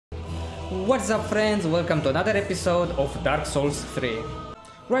What's up friends, welcome to another episode of Dark Souls 3.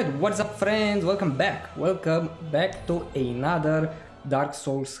 Right, what's up friends, welcome back to another Dark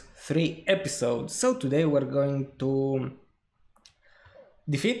Souls 3 episode. So today we're going to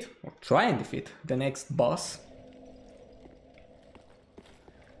defeat, or try and defeat, the next boss.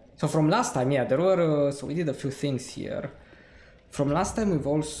 So from last time, yeah, there were, so we did a few things here. From last time we've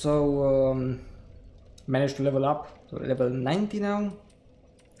also managed to level up to level 90 now.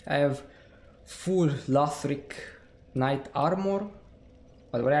 I have full Lothric Knight armor,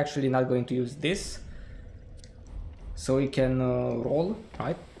 but we're actually not going to use this. So we can roll,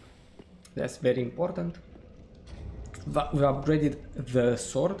 right? That's very important. We've upgraded the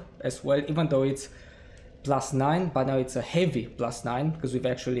sword as well, even though it's +9, but now it's a heavy +9 because we've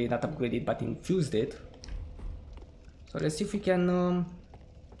actually not upgraded but infused it. So let's see if we can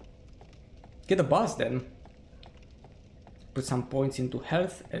get a boss then. Put some points into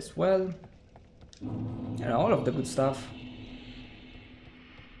health as well. And all of the good stuff.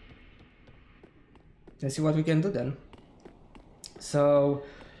 Let's see what we can do then. So,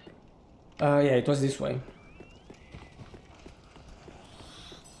 yeah, it was this way.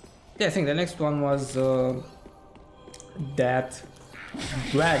 Yeah, I think the next one was that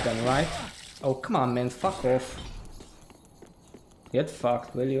dragon, right? Oh, come on, man, fuck off. Get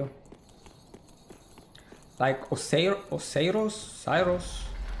fucked, will you? Like Oceiros?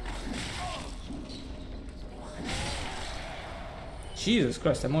 Jesus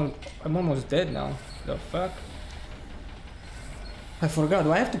Christ, I'm almost dead now. The fuck? I forgot,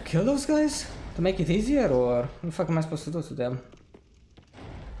 do I have to kill those guys to make it easier, or what the fuck am I supposed to do to them?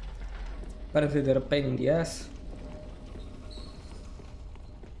 Apparently they're a pain in the ass.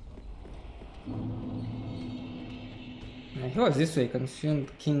 He was this way,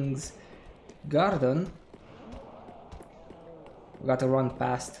 Consumed King's Garden. We gotta run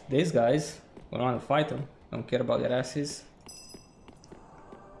past these guys. We don't want to fight them. Don't care about their asses.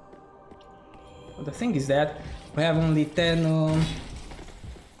 But the thing is that we have only 10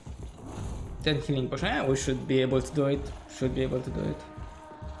 healing potions. Yeah, we should be able to do it.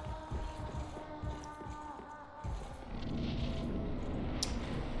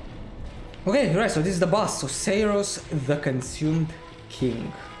 Okay, right, so this is the boss, Oceiros the Consumed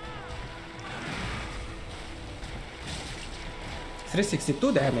King.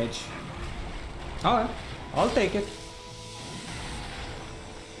 362 damage. Alright, I'll take it.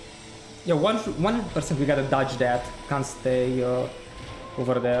 Yeah, 100% we gotta dodge that. Can't stay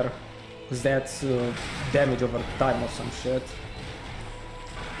over there. Because that's damage over time or some shit.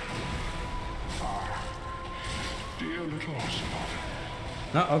 Dear little Ocelot.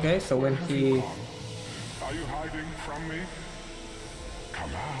 No, okay, so when he... Are you hiding from me?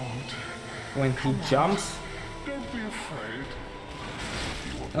 Come out. When he jumps... Don't be afraid.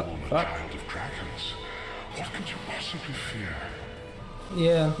 You were born a fuck. child of dragons. What could you possibly fear?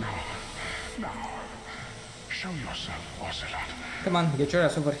 Yeah. Now, show yourself, Ocelot. Come on, get your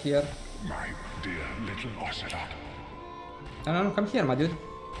ass over here. My dear little Ocelot. No, come here, my dude.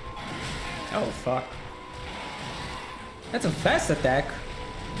 Oh, fuck. That's a fast attack.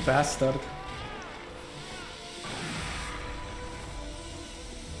 Bastard.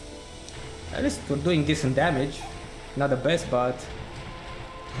 At least we're doing decent damage. Not the best, but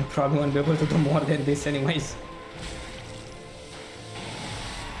I probably won't be able to do more than this anyways.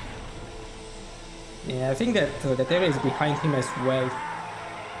 Yeah, I think that that area is behind him as well.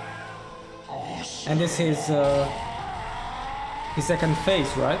 And this is his second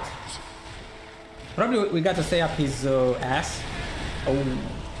phase, right? Probably we got to stay up his ass. Oh.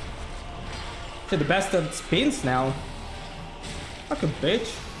 So the bastard spins now. Fuck a bitch.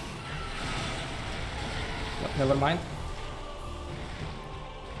 No, never mind.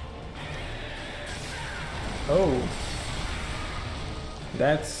 Oh.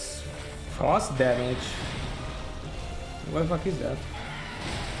 That's frost damage. What the fuck is that?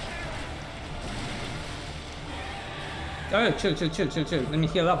 Oh, chill. Let me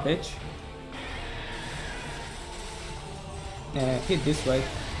heal up, bitch. Yeah, hit this way.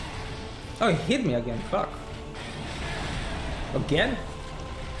 Oh, he hit me again. Fuck. Again?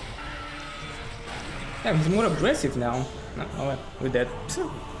 Yeah, he's more aggressive now. No, alright, we're dead.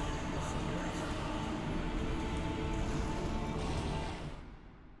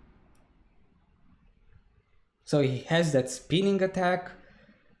 So he has that spinning attack,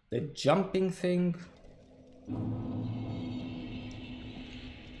 the jumping thing.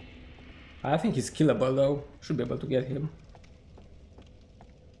 I think he's killable though. Should be able to get him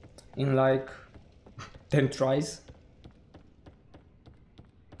in like 10 tries.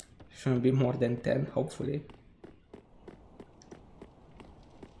 Shouldn't be more than 10, hopefully.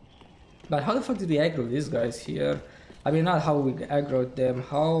 But how the fuck did we aggro these guys here? I mean, not how we aggroed them.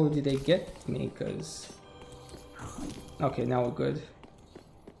 How did they get me? Cause... Okay, now we're good.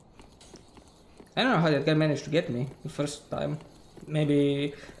 I don't know how that guy managed to get me the first time.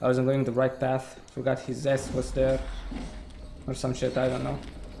 Maybe I wasn't going the right path. Forgot his ass was there. Or some shit, I don't know.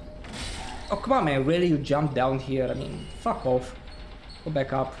 Oh, come on, man. Really? You jumped down here? I mean, fuck off. Go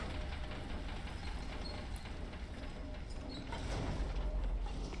back up.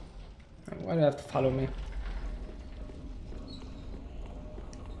 Why do you have to follow me?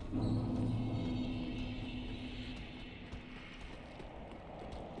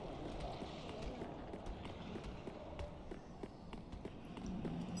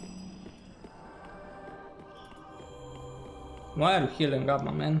 Why are you healing up,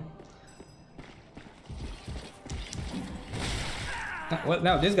 my man? Well,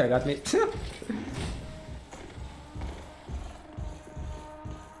 now this guy got me.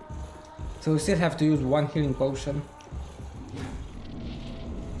 So we still have to use one healing potion.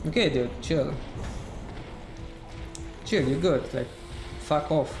 Okay, dude, chill. Chill, you're good. Like, fuck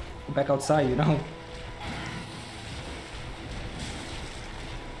off. Go back outside, you know?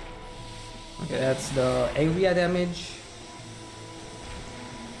 Okay, that's the area damage.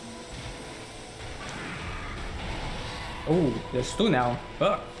 Oh, there's two now.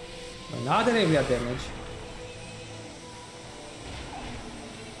 Fuck. Another area damage.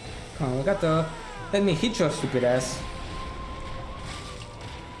 Come on, we got the... Let me hit your stupid ass.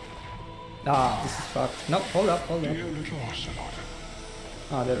 Ah, this is fucked. No, hold up. Dear little Ocelot.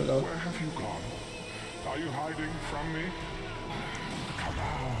 Ah, there we go. Where have you gone? Are you hiding from me? Come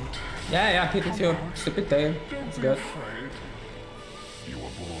out. Yeah, hit with your stupid tail. Don't That's be good. afraid. You were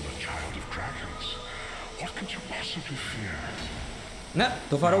born a child of dragons. What could you possibly fear? Nah,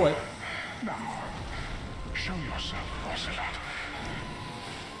 too far away. Now, show yourself, Ocelot.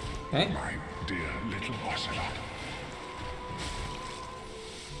 Okay. My dear little Ocelot.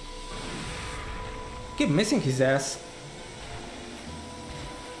 Keep missing his ass.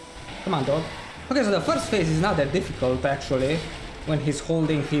 Come on, dog. Okay, so the first phase is not that difficult, actually. When he's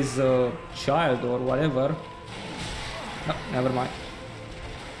holding his child or whatever. No, never mind.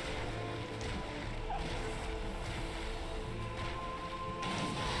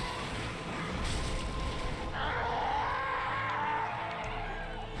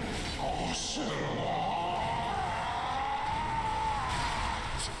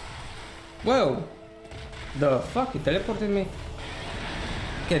 Whoa! The fuck? He teleported me?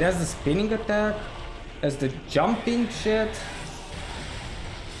 Okay, that's the spinning attack. That's the jumping shit.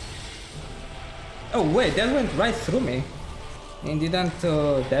 Oh wait, that went right through me. And didn't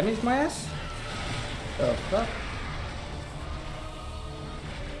damage my ass? The fuck?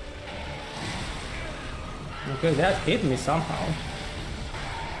 Okay, that hit me somehow.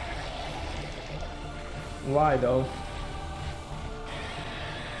 Why though?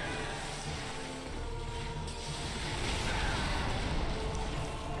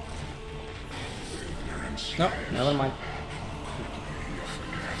 No, never mind.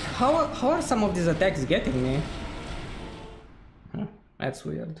 How are some of these attacks getting me? That's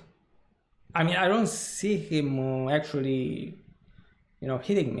weird. I mean, I don't see him actually, you know,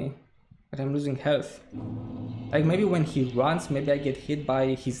 hitting me, but I'm losing health. Like maybe when he runs, maybe I get hit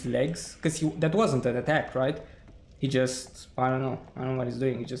by his legs, because that wasn't an attack, right? He just, I don't know what he's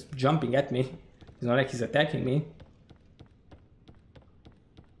doing. He's just jumping at me. It's not like he's attacking me.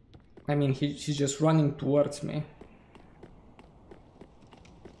 I mean, he's just running towards me.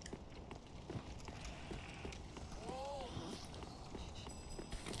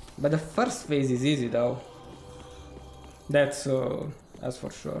 But the first phase is easy though. That's for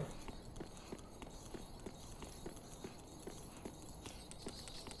sure.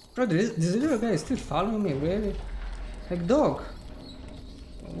 Bro, this little guy is still following me, really? Like, dog.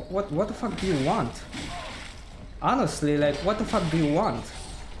 What the fuck do you want? Honestly, like, what the fuck do you want?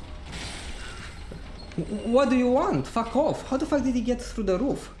 What do you want? Fuck off. How the fuck did he get through the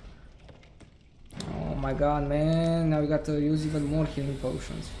roof? Oh my god, man. Now we got to use even more healing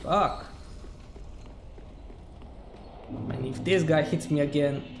potions. Fuck. Man, if this guy hits me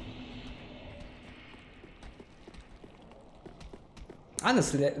again...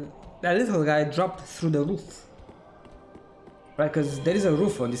 Honestly, that little guy dropped through the roof. Right, because there is a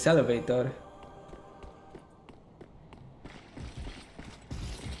roof on this elevator.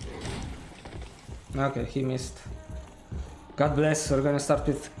 Okay, he missed. God bless, we're gonna start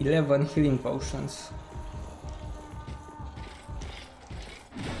with 11 healing potions.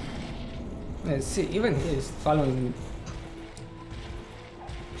 Let's see, even he is following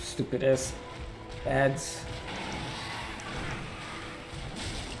stupid ass ads.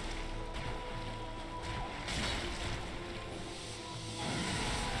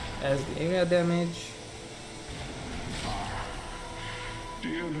 as the area damage.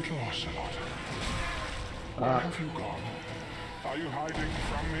 Dear little Ocelot, where have you gone? Are you hiding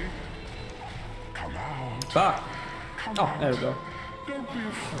from me? Come out. Fuck! Come Oh, out. there we go. Don't be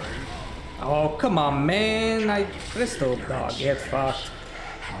afraid. Oh, come on, man! I pressed the dog. Get fucked.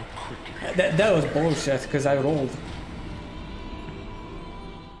 How quickly. That was bullshit, because I rolled.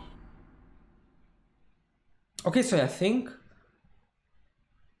 Okay, so I think...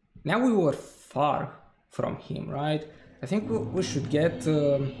 Now we were far from him, right? I think we should get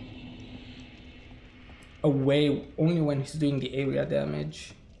away only when he's doing the area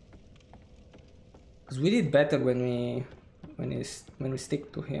damage. Because we did better when we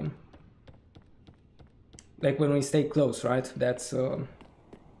stick to him. Like when we stay close, right? That's when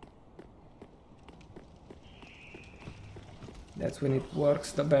it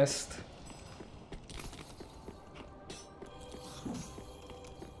works the best.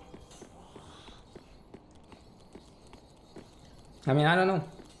 I mean, I don't know.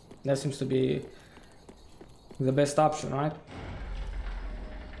 That seems to be the best option, right?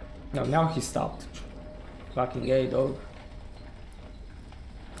 No, now he stopped. Fucking gay dog.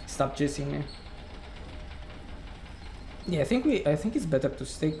 Stop chasing me. Yeah, I think it's better to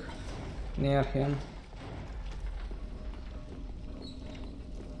stick near him.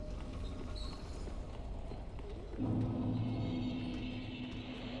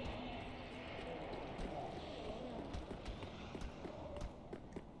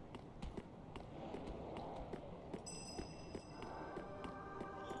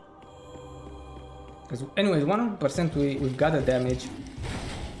 Anyways, 100% we've got the damage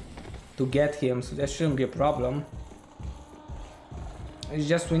to get him, so that shouldn't be a problem. It's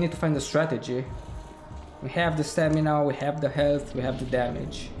just we need to find a strategy. We have the stamina, we have the health, we have the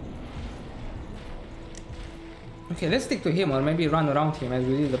damage. Okay, let's stick to him, or maybe run around him as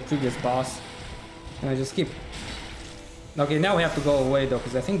we did the previous boss. And I just keep... Okay, now we have to go away though,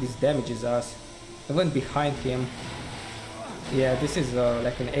 because I think this damages us. I went behind him. Yeah, this is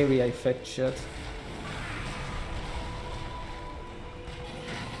like an area effect shit.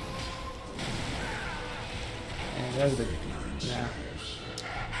 That's the... Yeah.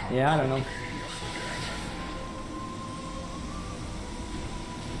 Yeah, I don't know.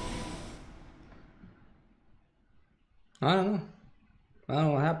 I don't know. I don't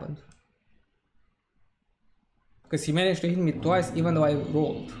know what happened. Because he managed to hit me twice even though I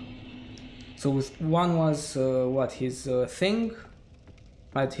rolled. So one was what, his thing,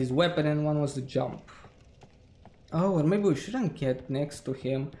 right, his weapon, and one was the jump. Oh, or maybe we shouldn't get next to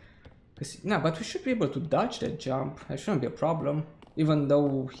him. No, but we should be able to dodge that jump. That shouldn't be a problem. Even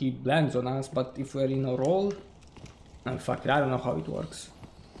though he lands on us, but if we're in a roll... Oh, fuck it, I don't know how it works.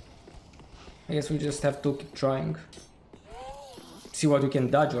 I guess we just have to keep trying. See what we can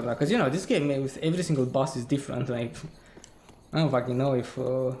dodge or not. Because, you know, this game with every single boss is different. Like, I don't fucking know if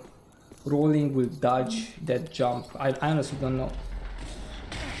rolling will dodge that jump. I honestly don't know.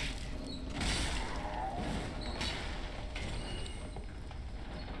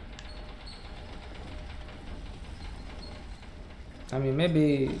 I mean,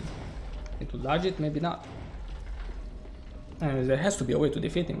 maybe it will dodge it, maybe not. And there has to be a way to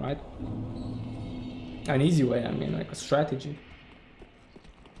defeat him, right? An easy way, I mean, like a strategy.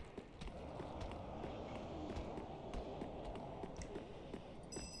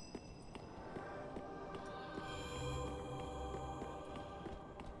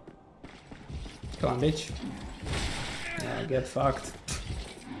 Come on, bitch. Yeah, get fucked.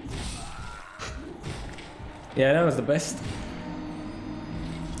 Yeah, that was the best.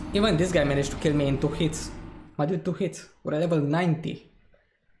 Even this guy managed to kill me in 2 hits. I did 2 hits. We're at level 90.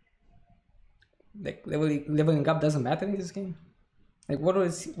 Like, leveling up doesn't matter in this game. Like, what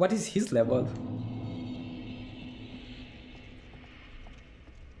is his level?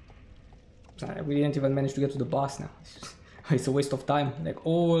 We didn't even manage to get to the boss now. It's a waste of time. Like,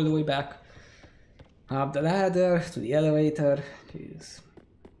 all the way back. Up the ladder, to the elevator. Jeez.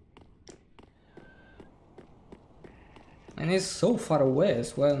 And it's so far away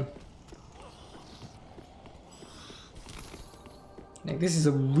as well. Like, this is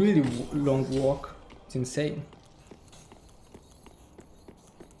a really long walk. It's insane.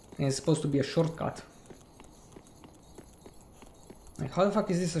 And it's supposed to be a shortcut. Like, how the fuck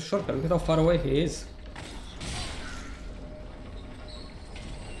is this a shortcut? Look at how far away he is.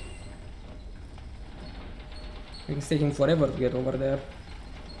 It's taking forever to get over there.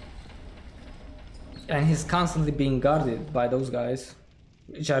 And he's constantly being guarded by those guys,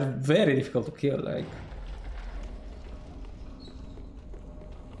 which are very difficult to kill, like.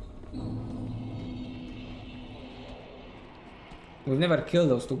 We've never killed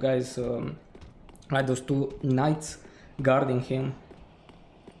those two guys, like those two knights guarding him.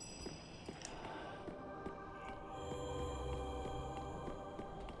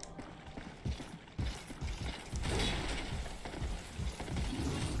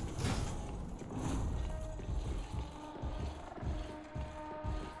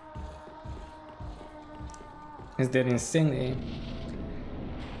 Is that insanely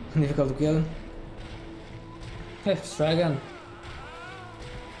difficult to kill? Hey, let's try again.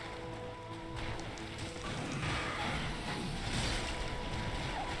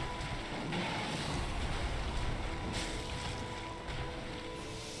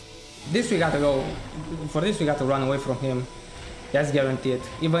 This we gotta go. For this we gotta run away from him. That's guaranteed.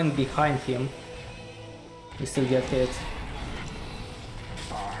 Even behind him, we still get hit.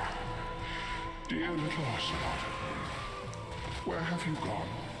 Dear little Ocelot, where have you gone?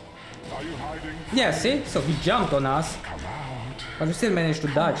 Are you hiding? Yeah, see? So he jumped on us, Come out. but we still managed to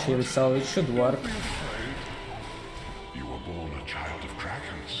dodge him, so it should work. Don't be afraid. You were born a child of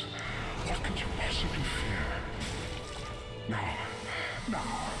dragons. What could you possibly fear? Now,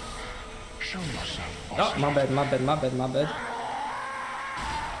 show yourself, Oh, my bad, my bad, my bad, my bad.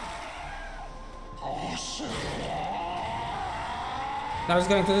 Now he's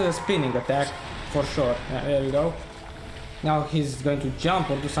going to do the spinning attack, for sure. Yeah, there we go. Now he's going to jump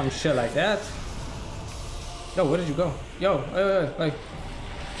or do some shit like that. Yo, where did you go? Yo, wait.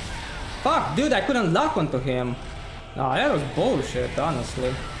 Fuck, dude, I couldn't lock onto him. Nah, that was bullshit,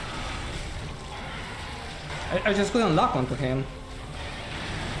 honestly. I just couldn't lock onto him.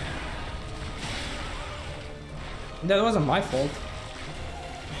 That wasn't my fault.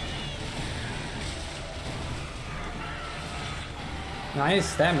 Nah, I need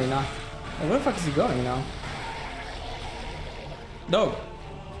stamina. Oh, where the fuck is he going now? Dog.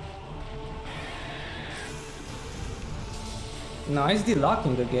 No, he's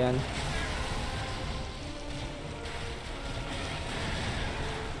delocking again.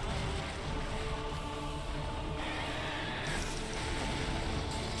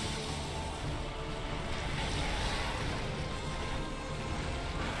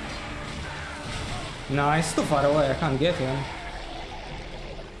 No, he's too far away, I can't get him.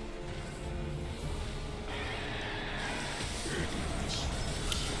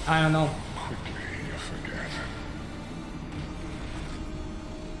 I don't know. quickly you forget.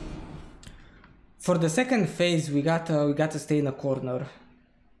 For the second phase, we gotta stay in a corner,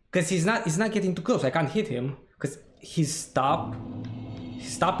 cause he's not getting too close. I can't hit him, cause he's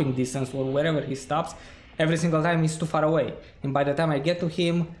stopping distance or wherever he stops. Every single time he's too far away, and by the time I get to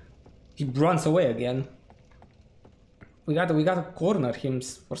him, he runs away again. We gotta corner him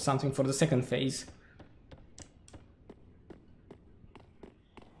or something for the second phase.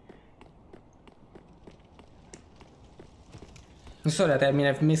 So that, I mean,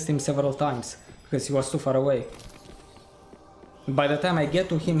 I've missed him several times because he was too far away. By the time I get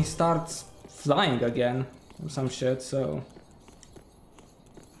to him, he starts flying again or some shit, so...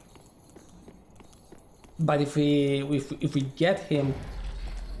 But if we get him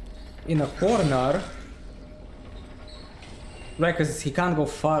in a corner, right, because he can't go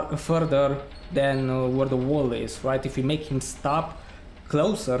further than where the wall is, right? If we make him stop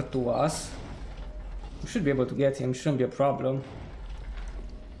closer to us, we should be able to get him, shouldn't be a problem.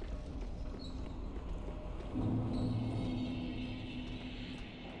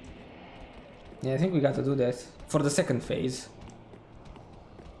 Yeah, I think we got to do that for the second phase.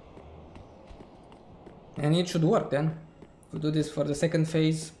 And it should work then. We'll do this for the second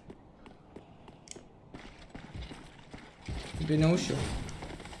phase. Should be no issue.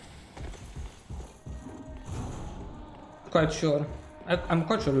 Quite sure. I'm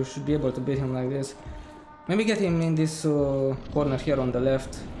quite sure we should be able to beat him like this. Maybe get him in this corner here on the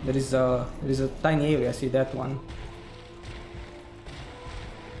left. There is a tiny area, see that one.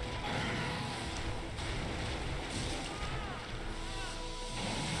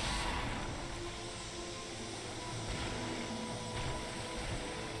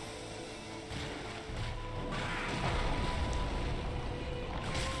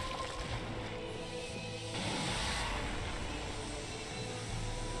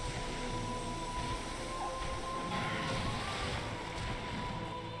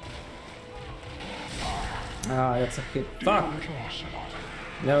 Ah, that's a hit. Fuck!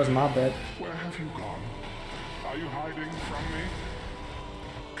 That was my bad. Where have you gone? Are you hiding from me?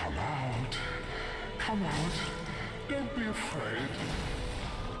 Come out. Come out. Don't be afraid.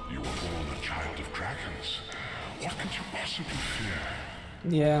 You were born a child of dragons. What could you possibly fear?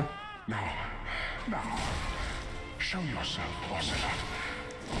 Yeah. Now, show yourself, Ocelot.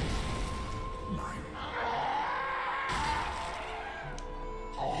 Mine.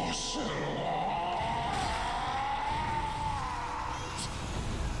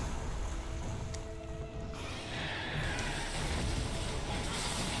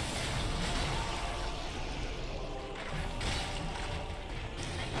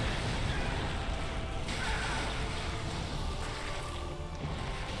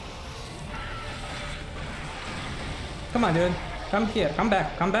 Come on, dude. Come here. Come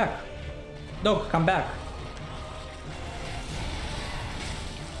back. Come back. Dog, come back.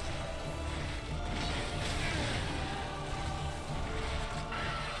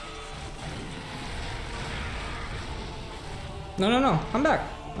 No, no, no. Come back.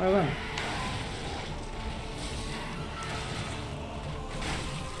 I went.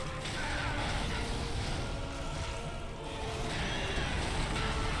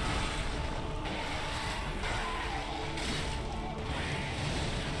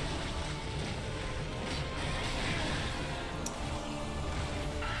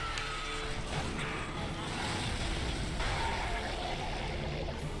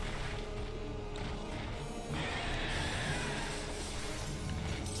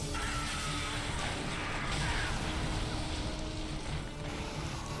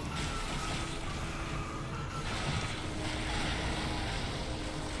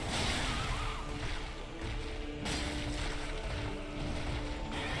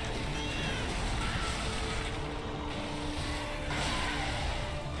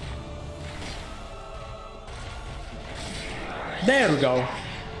 There we go.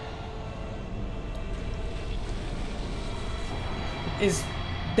 Is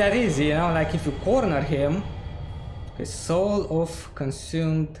that easy, you know, like if you corner him. Okay, Soul of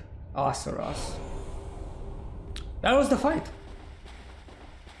Consumed Oceiros. That was the fight.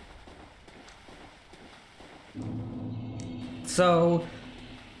 So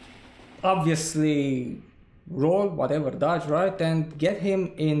obviously roll whatever dodge, right, and get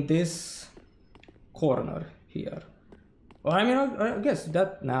him in this corner here. Well, I mean, I guess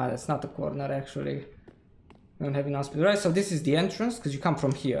that... Nah, that's not the corner, actually. I don't have enough speed. Right, so this is the entrance, because you come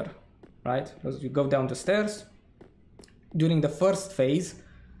from here, right? Because you go down the stairs. During the first phase,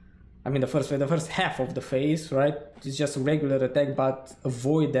 I mean the first half of the phase, right? It's just a regular attack, but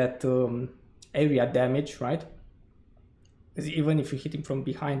avoid that area damage, right? Because even if you hit him from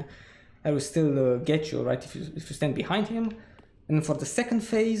behind, I will still get you, right? If you stand behind him. And for the second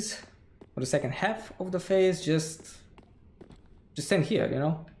phase, or the second half of the phase, just stand here, you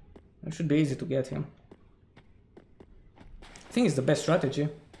know? It should be easy to get him. I think it's the best strategy.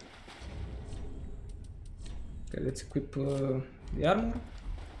 Okay, let's equip the armor.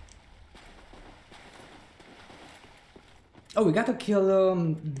 Oh, we gotta kill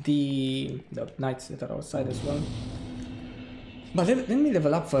the knights that are outside as well. But let me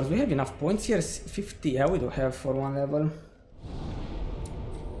level up first. We have enough points here. 50. Yeah, we do have for one level.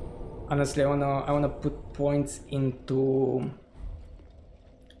 Honestly, I wanna put points into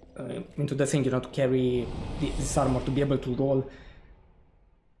the thing, you know, to carry this armor, to be able to roll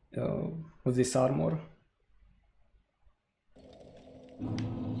with this armor.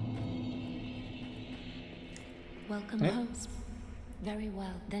 Welcome home. Very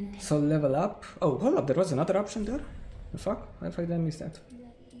well, then. So level up. Oh, hold up, there was another option there? The fuck? I thought I missed that.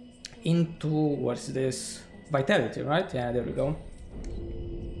 Into, what's this? Vitality, right? Yeah, there we go.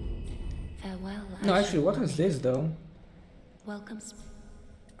 Farewell. No, actually, what was this though? Welcome.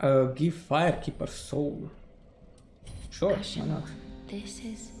 Give Firekeeper soul. Sure, why not? This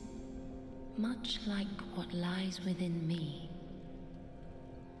is much like what lies within me.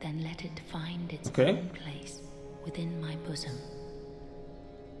 Then let it find its own place within my bosom.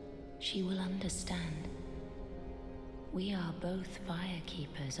 She will understand. We are both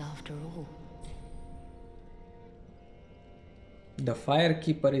Firekeepers after all. The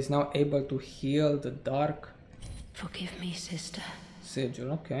Firekeeper is now able to heal the dark. Forgive me, sister.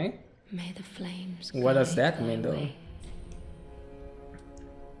 Sigil, okay. May the flames. What does that mean, though?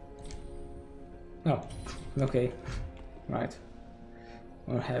 Oh, okay. Right.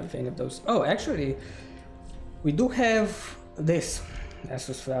 I don't have any of those. Oh, actually, we do have this. That's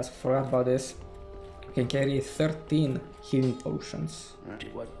just fast. Forgot about this. We can carry 13 healing potions.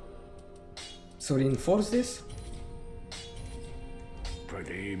 What? So reinforce this.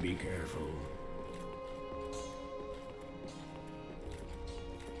 Pretty, be careful.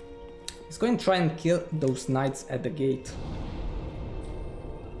 Let's go and try and kill those knights at the gate.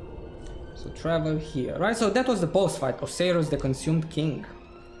 So travel here, right? So that was the boss fight, Oceiros the Consumed King.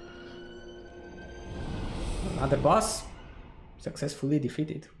 Another boss successfully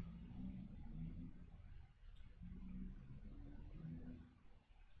defeated.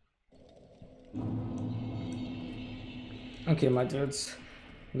 Okay, my dudes,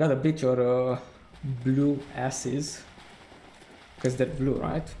 you gotta beat your blue asses, because they're blue,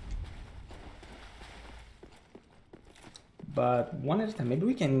 right? But one at a time. Maybe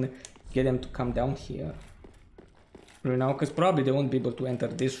we can get them to come down here, you know, because probably they won't be able to enter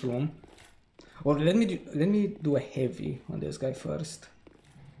this room. Or let me do a heavy on this guy first.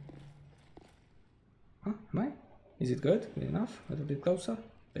 Huh? Am I? Is it good? Good enough? A little bit closer?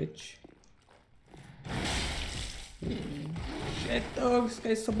 Bitch. Shit, dog, this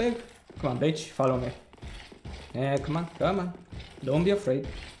guy's so big. Come on, bitch, follow me. Yeah, come on, come on. Don't be afraid.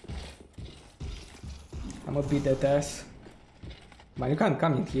 I'm gonna beat that ass. Man, you can't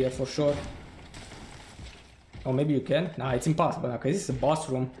come in here for sure. Oh, maybe you can? Nah, it's impossible now, because this is a boss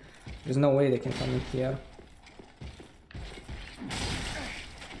room. There's no way they can come in here.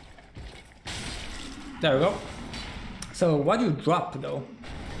 There we go. So, what do you drop though?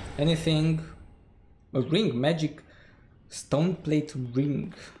 Anything? A ring, magic stone plate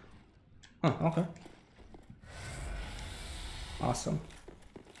ring. Oh, okay. Awesome.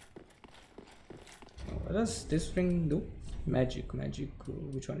 What does this ring do? Magic.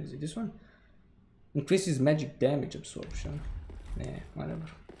 Which one is it? This one? Increases magic damage absorption. Yeah, whatever.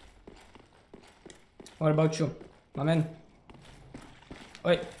 What about you, my man?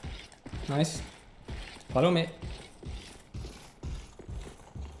 Oi. Nice. Follow me.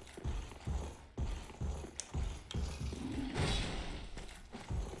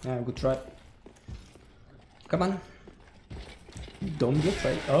 Yeah, good try. Come on. Don't be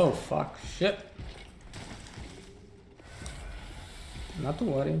afraid. Oh, fuck. Shit. Not to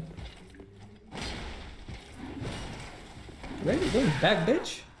worry. Where are you going back,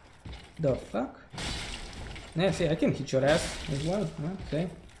 bitch? The fuck? Yeah, see, I can hit your ass as well. Okay.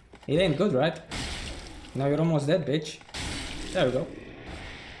 It ain't good, right? Now you're almost dead, bitch. There we go.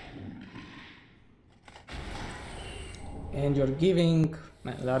 And you're giving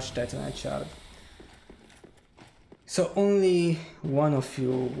large titanite shard. So only one of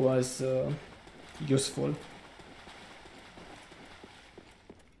you was useful.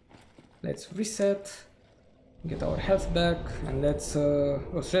 Let's reset, get our health back, and let's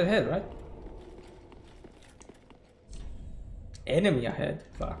go straight ahead, right? Enemy ahead,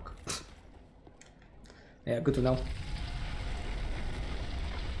 fuck. Yeah, good to know.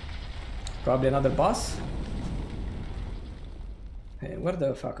 Probably another boss. Hey, where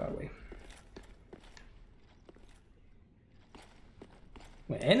the fuck are we?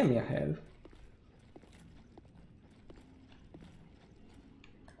 Wait, enemy ahead.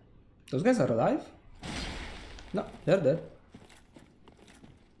 Those guys are alive? No, they're dead.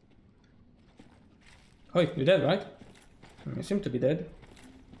 Oh, you're dead, right? You seem to be dead.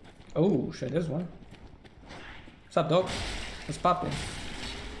 Oh shit, there's one. What's up, dog? What's poppin'?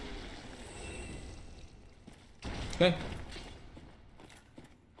 Okay.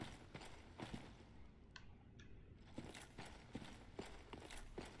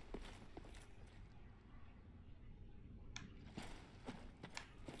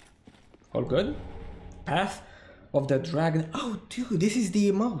 All good? Path of the Dragon. Oh, dude, this is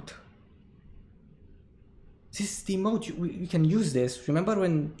the emote. This is the emote. We can use this. Remember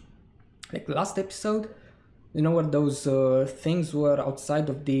when, like last episode, you know where those things were outside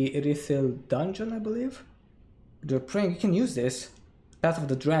of the Erithil dungeon, I believe? They're praying. You can use this. Path of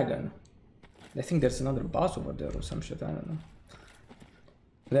the Dragon. I think there's another boss over there or some shit. I don't know.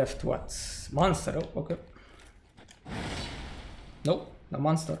 Left what? Monster. Oh, okay. Nope, no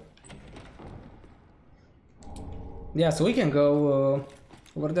monster. Yeah, so we can go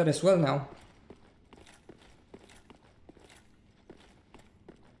over there as well now.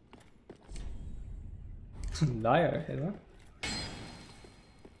 Liar ahead, huh?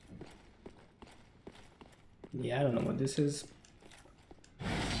 Yeah, I don't know what this is.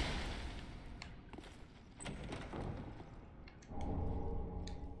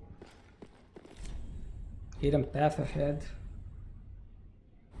 Hidden path ahead.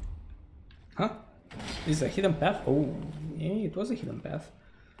 Huh? This is a hidden path? Oh, yeah, it was a hidden path.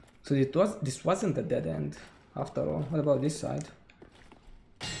 So this wasn't a dead end after all. What about this side?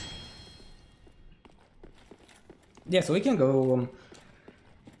 Yeah, so we can go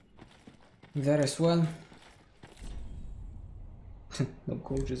there as well. No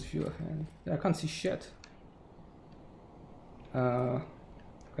gorgeous view ahead. I can't see shit.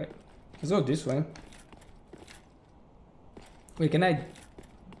 Okay, let's go this way. Wait, can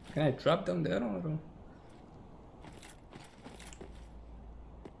I drop them there or?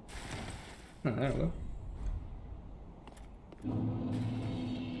 Oh, there we go.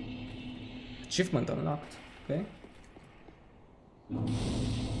 Achievement unlocked. Okay.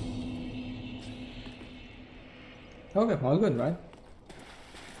 Okay, all good, right?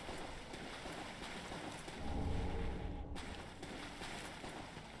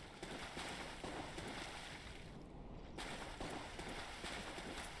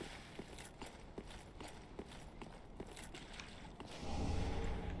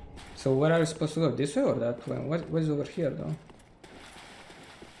 So where are we supposed to go? This way or that way? What is over here though?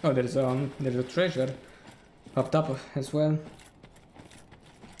 Oh, there's a treasure. Popped up as well.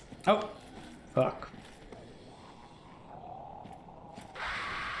 Oh, fuck.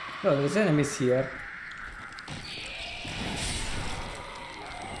 Oh, there's enemies here.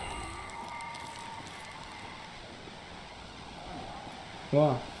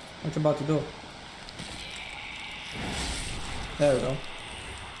 Wow, what you about to do? There we go.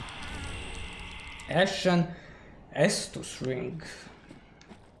 Ashen Estus ring.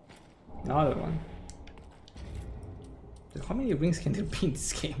 Another one. How many rings can there be in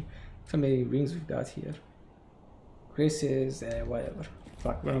this game? How many rings we've got here? Graces, whatever.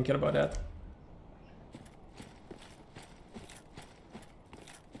 Fuck, we don't care about that.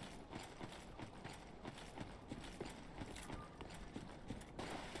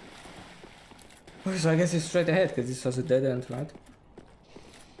 Okay, so I guess it's straight ahead because this was a dead end, right?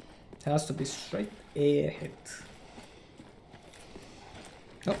 It has to be straight ahead.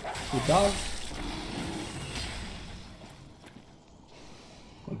 Oh, two dogs.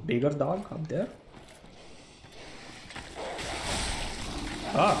 A bigger dog up there.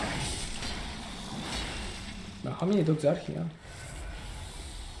 Fuck. Now how many dogs are here?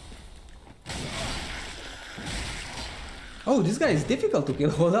 Oh, this guy is difficult to kill.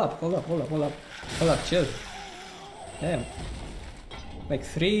 Hold up, hold up, hold up, hold up. Hold up, chill. Damn. Like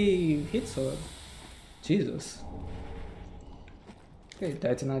 3 hits or... Jesus. Okay,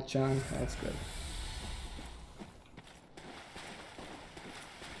 Titanite Chan, that's good.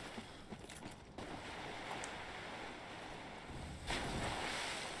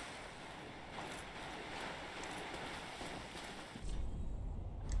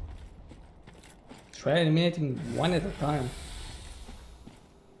 Try eliminating one at a time.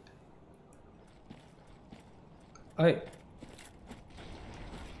 Hey.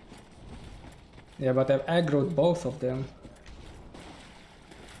 Yeah, but I've aggroed both of them.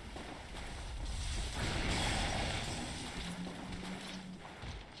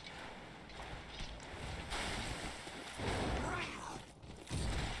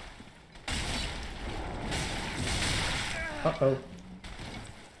 Uh-oh.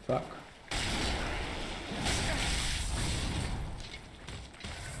 Fuck.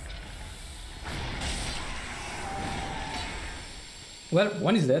 Well,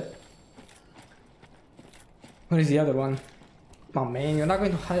 one is dead. Where is the other one? Come on, man, you're not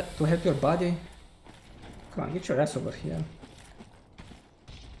going to help your buddy? Come on, get your ass over here.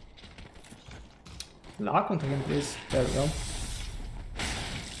 Lock onto him, please. There we go.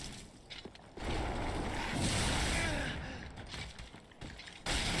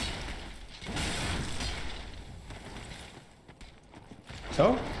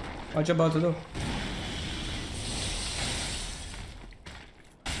 So, what you about to do?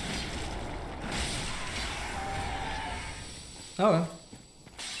 Oh well.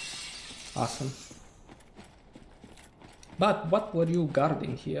 Awesome. But what were you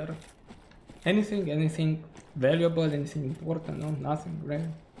guarding here? Anything valuable, anything important? No, nothing, right?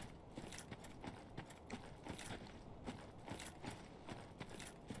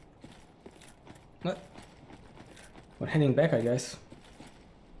 What? We're heading back, I guess.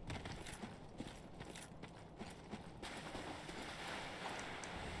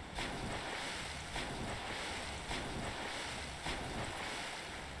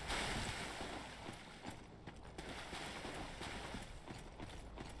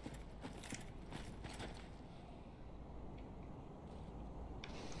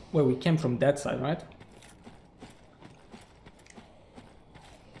 Well, we came from that side, right?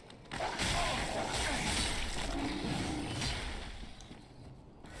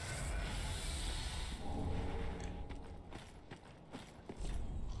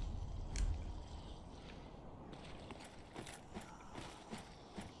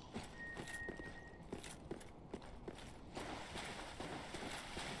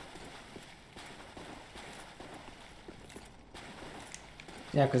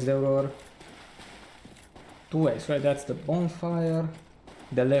 Yeah, because there were 2 ways, right? That's the bonfire.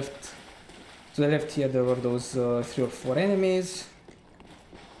 The left, to the left here, there were those 3 or 4 enemies.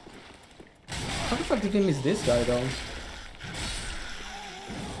 How the fuck did we miss this guy, though?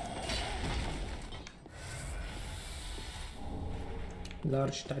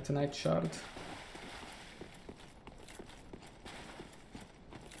 Large Titanite shard.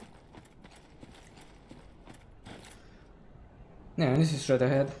 Yeah, this is straight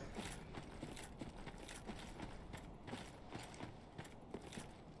ahead.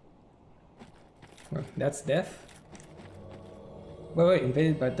 Well, that's death. Wait,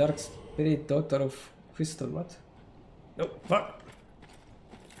 invaded by Dark Spirit, Daughter of Crystal, what? Oh, fuck!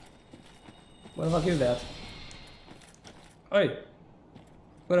 What the fuck is that? Oi!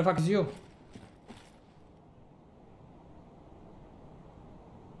 Where the fuck is you?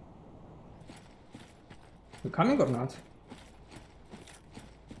 You coming or not?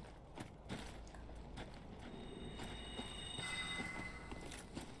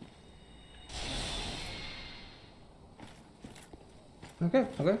 Okay,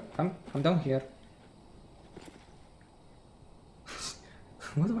 okay, come down here.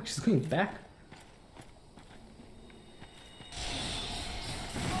 What the fuck, she's going back?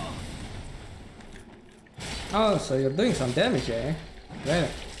 Oh, so you're doing some damage, eh? Really?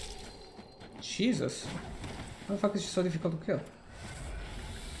 Jesus. How the fuck is she so difficult to kill?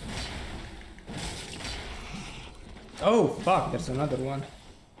 Oh, fuck, there's another one.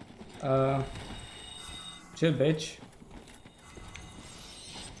 Chill, bitch.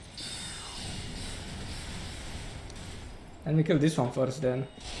 Let me kill this one first then.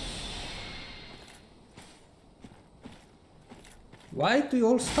 Why do you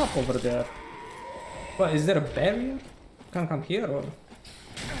all stop over there? What, is there a barrier? Can't come here or?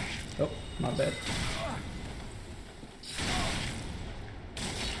 Oh, my bad.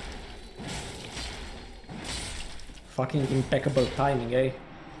 Fucking impeccable timing, eh?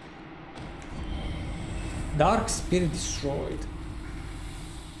 Dark Spirit destroyed.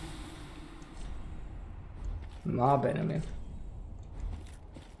 Mob enemy.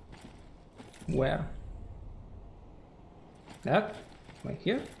 Where? That? Right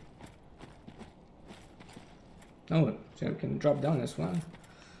here? Oh, so I can drop down as well.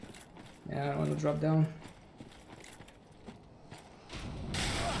 Yeah, I want to drop down.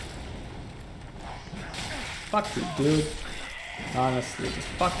 Fuck you, dude. Honestly, just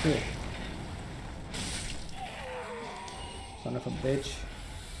fuck you. Son of a bitch.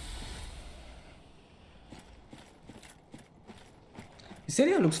 This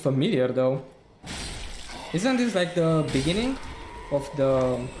area looks familiar though. Isn't this like the beginning of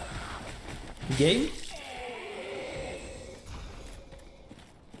the game?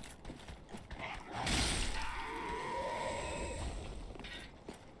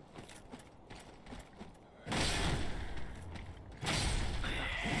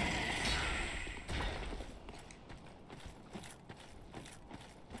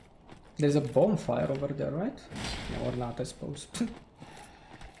 There's a bonfire over there, right? No, or not, I suppose.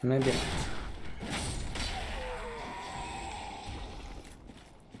 Maybe not.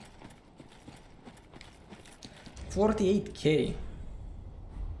 $48K.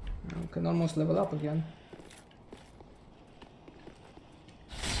 I can almost level up again.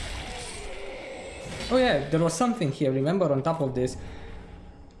 Oh yeah, there was something here, remember, on top of this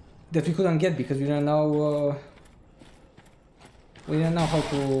that we couldn't get because we didn't know how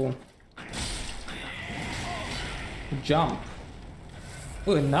to jump.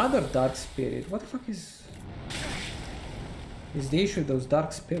 Oh, another dark spirit. What the fuck is the issue with those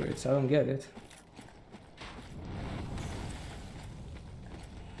dark spirits? I don't get it.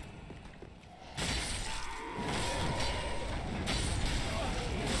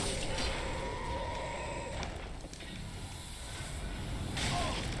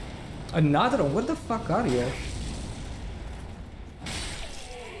 Another one? What the fuck are you?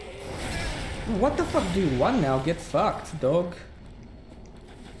 What the fuck do you want now? Get fucked, dog.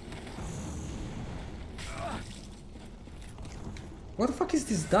 What the fuck is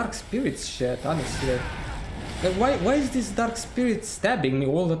this dark spirit shit, honestly? Like, why is this dark spirit stabbing me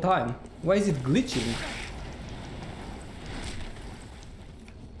all the time? Why is it glitching?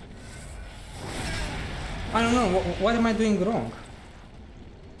 I don't know, what am I doing wrong?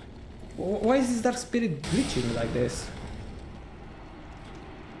 Why is this dark spirit glitching like this?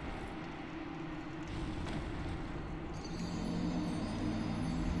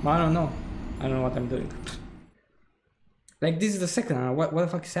 I don't know. I don't know what I'm doing. Like, this is the second one. What the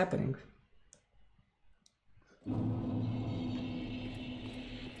fuck is happening?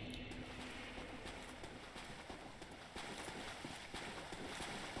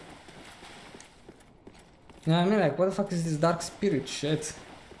 Yeah, I mean, like, what the fuck is this dark spirit shit?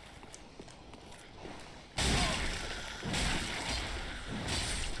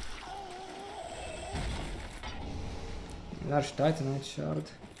 Large titanite shard.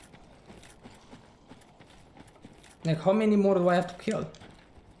 Like, how many more do I have to kill?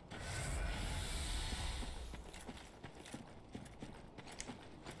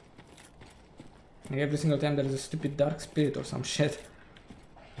 Like, every single time there is a stupid dark spirit or some shit.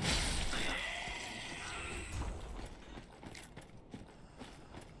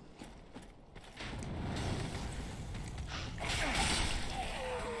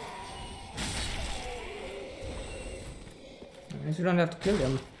 I guess you don't have to kill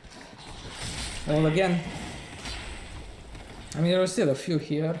them. Well, again. I mean, there are still a few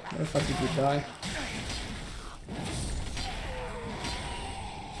here. Where the fuck did you die?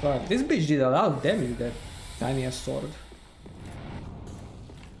 Fuck, this bitch did a lot of damage with that Tiniest sword.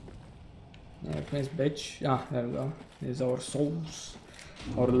 Yeah, nice bitch. Ah, there we go. These are our souls.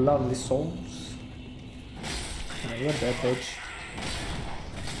 Our lovely souls. Yeah, you're dead, bitch.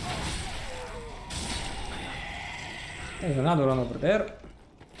 There's another one over there.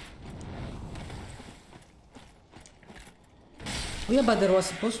 Oh yeah, but there was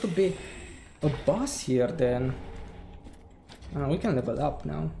supposed to be a boss here then. Oh, we can level up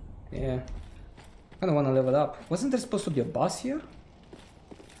now. Yeah. I don't want to level up. Wasn't there supposed to be a boss here?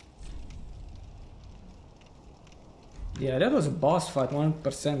 Yeah, that was a boss fight,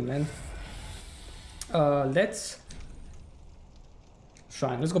 1%, man. Let's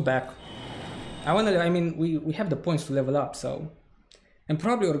shrine. Let's go back. I mean, we have the points to level up, so. And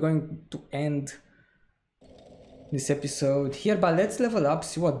probably we're going to end this episode here, but let's level up,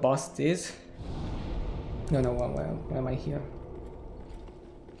 see what boss it is. No, why am I here?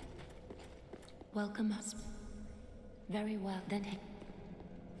 Welcome us. Very well, then.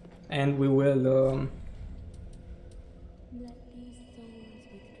 And we will Let these souls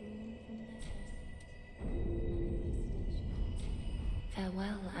withdrawn from their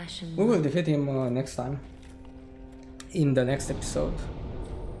farewell, Ashen. we will defeat him next time. In the next episode.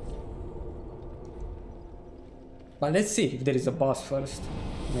 But let's see if there is a boss first.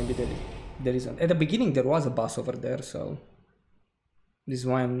 Maybe there isn't. At the beginning there was a boss over there, so this is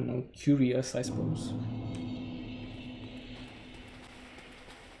why I'm curious, I suppose.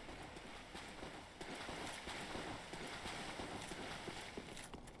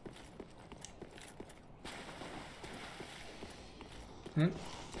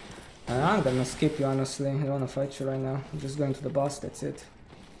 I'm gonna skip you, honestly. I don't wanna fight you right now. I'm just going to the boss, that's it.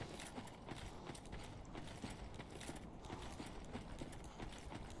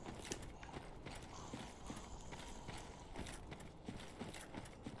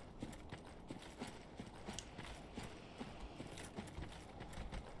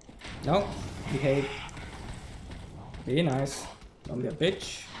 No, behave. Be nice. Don't be a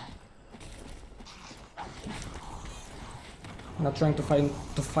bitch. Not trying to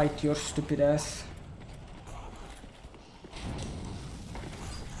fight your stupid ass.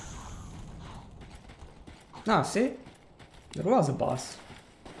 Ah, see? There was a boss.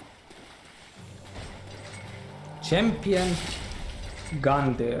 Champion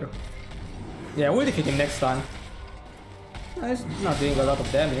Gander. Yeah, we'll defeat him next time. He's not doing a lot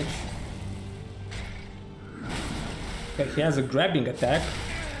of damage. Okay, he has a grabbing attack.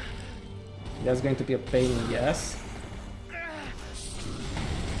 That's going to be a pain in the ass.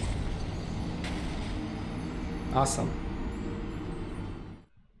 Awesome.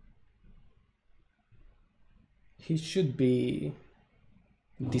 He should be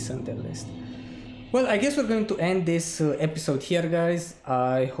decent at least. Well, I guess we're going to end this episode here, guys.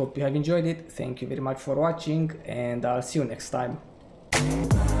 I hope you have enjoyed it. Thank you very much for watching, and I'll see you next time.